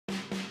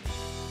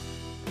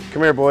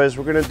Come here, boys.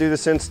 We're gonna do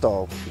this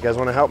install. You guys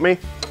wanna help me?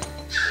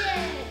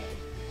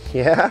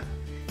 Yeah?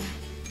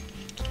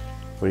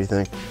 What do you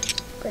think?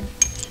 Good.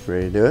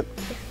 Ready to do it?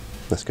 Yeah.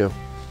 Let's go.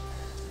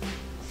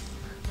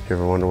 You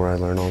ever wonder where I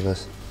learned all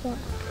this? What?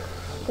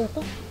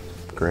 Grandpa?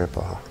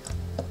 Grandpa.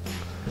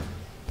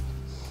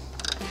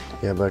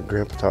 Yeah, but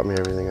Grandpa taught me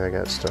everything I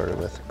got started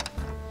with.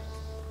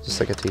 Just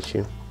like I teach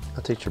you.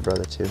 I'll teach your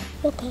brother too.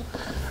 Okay.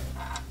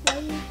 Why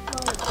do you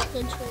call it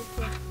Kentrol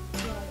for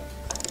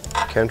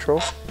product?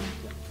 Kentrol?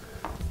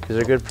 Because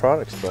they're good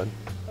products, bud.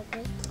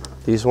 Okay.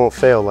 These won't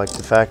fail like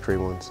the factory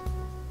ones.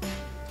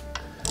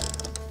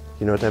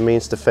 You know what that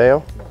means to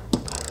fail?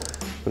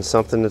 When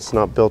something that's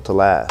not built to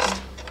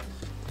last.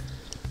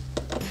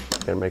 You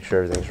gotta make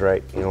sure everything's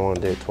right. You don't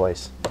want to do it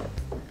twice.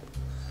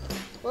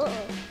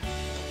 Uh-oh.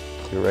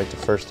 Do it right the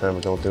first time,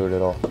 but don't do it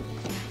at all.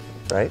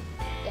 Right?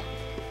 Yeah.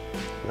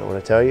 You know what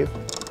I tell you?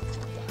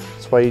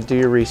 That's why you do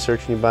your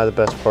research and you buy the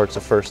best parts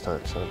the first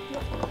time, son.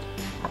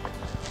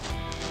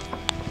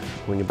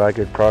 When you buy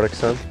good products,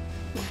 son,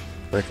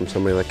 right from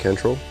somebody like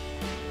Kentrol,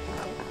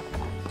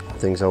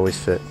 things always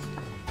fit.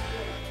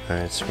 All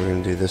right, so we're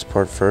gonna do this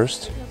part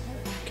first.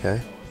 Okay.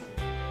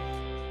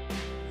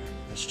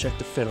 Let's check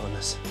the fit on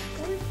this.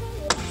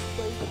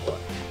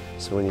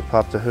 So when you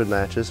pop the hood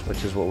latches,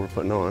 which is what we're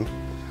putting on,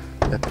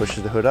 that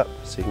pushes the hood up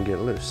so you can get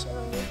it loose.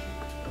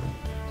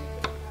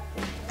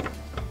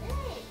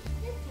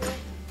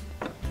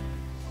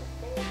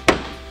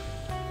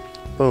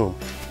 Boom.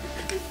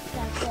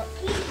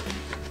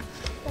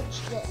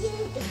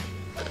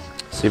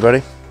 See, buddy?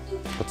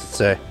 What's it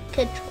say?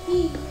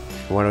 Kentrol.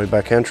 Why do we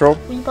buy Kentrol?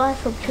 We buy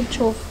from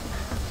Kentrol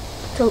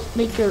to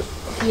make your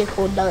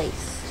vehicle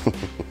nice.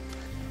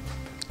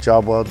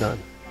 Job well done.